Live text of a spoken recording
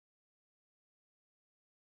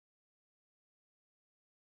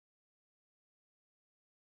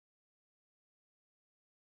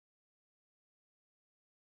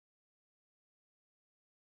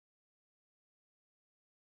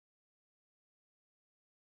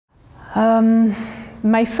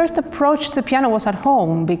My first approach to the piano was at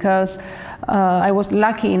home, because I was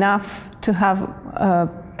lucky enough to have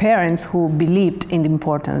parents who believed in the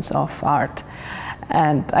importance of art.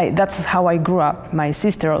 And that's how I grew up. My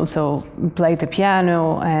sister also played the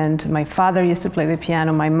piano, and my father used to play the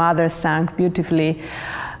piano. My mother sang beautifully.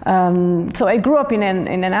 So I grew up in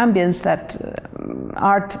an ambience that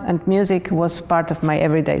art and music was part of my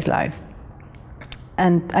everyday life.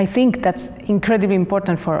 And I think that's incredibly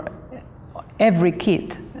important for every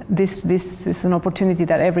kid. This is an opportunity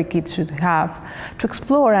that every kid should have to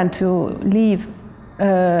explore and to live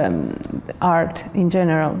art in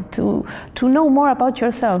general, to know more about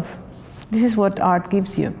yourself. This is what art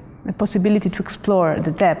gives you, a possibility to explore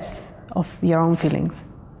the depths of your own feelings.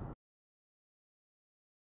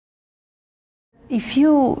 If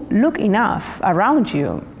you look enough around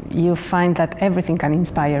you, you find that everything can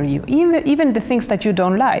inspire you. Even the things that you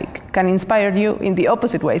don't like can inspire you in the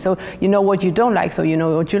opposite way. So you know what you don't like, so you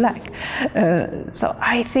know what you like. So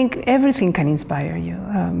I think everything can inspire you.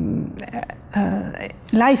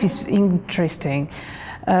 Life is interesting.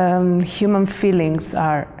 Human feelings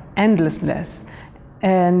are endless.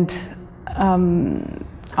 And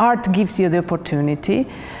art gives you the opportunity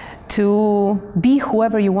to be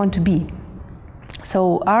whoever you want to be.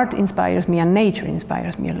 So art inspires me, and nature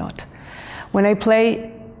inspires me a lot. When I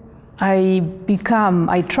play, I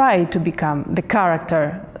try to become the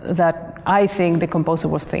character that I think the composer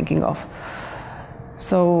was thinking of.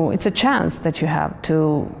 So it's a chance that you have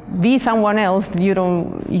to be someone else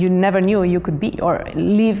you never knew you could be, or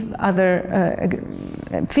live other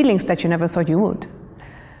feelings that you never thought you would.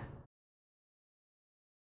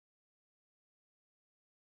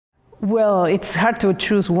 Well, it's hard to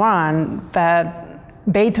choose one, but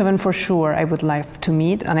Beethoven for sure I would like to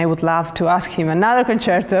meet, and I would love to ask him another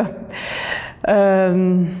concerto.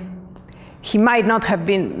 He might not have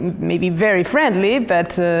been maybe very friendly,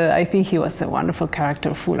 but I think he was a wonderful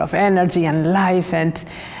character, full of energy and life, and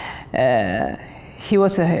he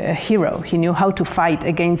was a hero. He knew how to fight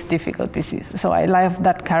against difficulties, so I love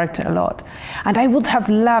that character a lot. And I would have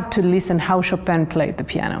loved to listen how Chopin played the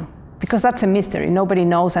piano, because that's a mystery. Nobody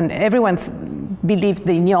knows, and everyone believes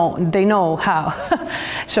they know how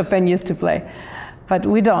Chopin used to play, but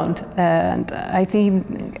we don't. And I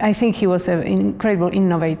think he was an incredible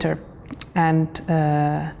innovator. And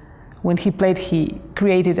when he played, he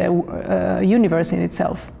created a universe in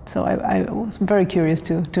itself. So I was very curious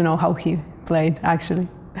to know how he played, actually.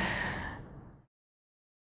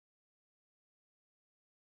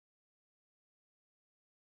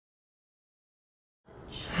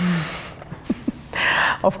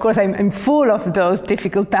 Of course, I'm full of those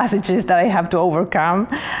difficult passages that I have to overcome,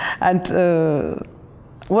 and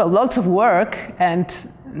well, lots of work, and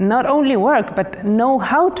not only work, but know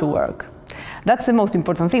how to work. That's the most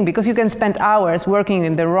important thing, because you can spend hours working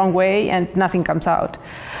in the wrong way and nothing comes out.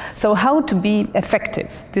 So how to be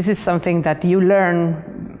effective, this is something that you learn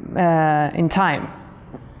in time.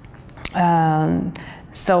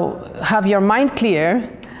 So have your mind clear,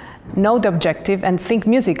 know the objective, and think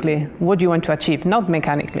musically what you want to achieve, not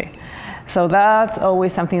mechanically. So that's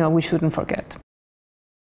always something that we shouldn't forget.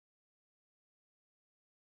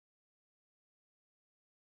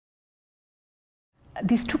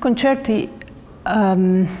 These two concerti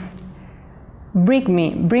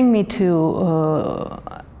bring me to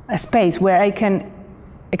a space where I can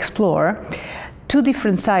explore two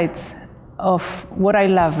different sides of what I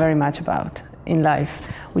love very much about in life,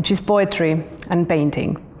 which is poetry and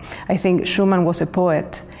painting. I think Schumann was a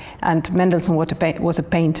poet and Mendelssohn was a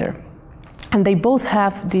painter. And they both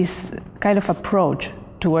have this kind of approach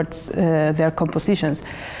towards their compositions.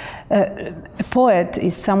 A poet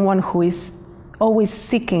is someone who is always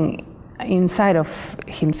seeking inside of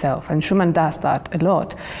himself, and Schumann does that a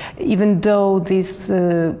lot. Even though this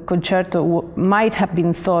concerto might have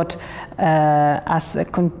been thought as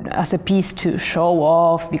a piece to show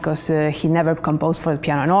off, because he never composed for the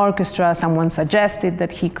piano and orchestra. Someone suggested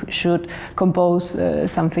that he should compose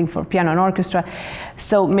something for piano and orchestra.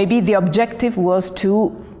 So maybe the objective was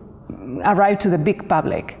to arrive to the big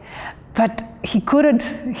public. But he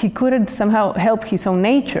couldn't somehow help his own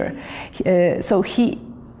nature. So he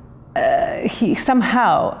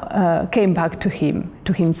somehow came back to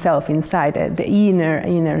himself inside, the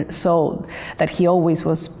inner soul that he always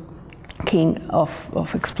was keen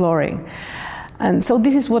of exploring. And so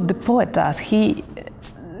this is what the poet does. He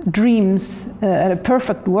dreams a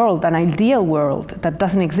perfect world, an ideal world that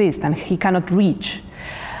doesn't exist and he cannot reach.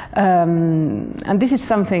 And this is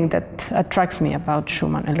something that attracts me about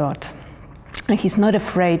Schumann a lot. And he's not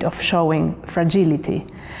afraid of showing fragility.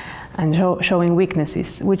 and showing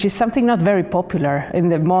weaknesses, which is something not very popular in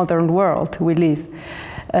the modern world we live,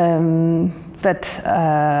 but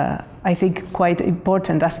I think quite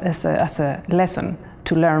important as a lesson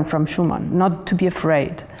to learn from Schumann, not to be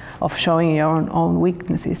afraid of showing your own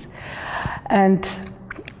weaknesses. And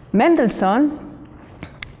Mendelssohn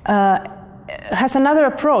has another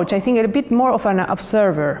approach, I think a bit more of an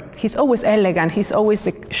observer. He's always elegant, he's always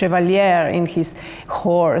the chevalier in his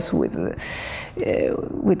horse with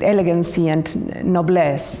elegancy and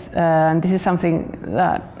noblesse. And this is something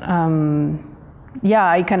that, yeah,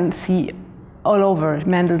 I can see all over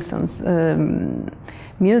Mendelssohn's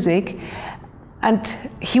music. And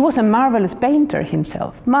he was a marvelous painter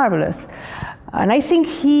himself, marvelous. And I think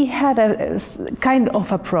he had a kind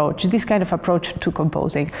of approach, this kind of approach to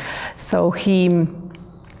composing. So he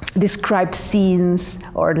described scenes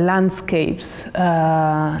or landscapes.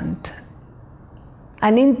 And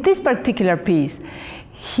in this particular piece,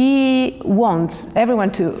 he wants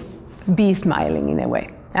everyone to be smiling in a way.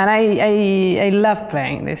 And I love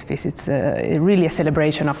playing this piece. It's really a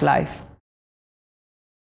celebration of life.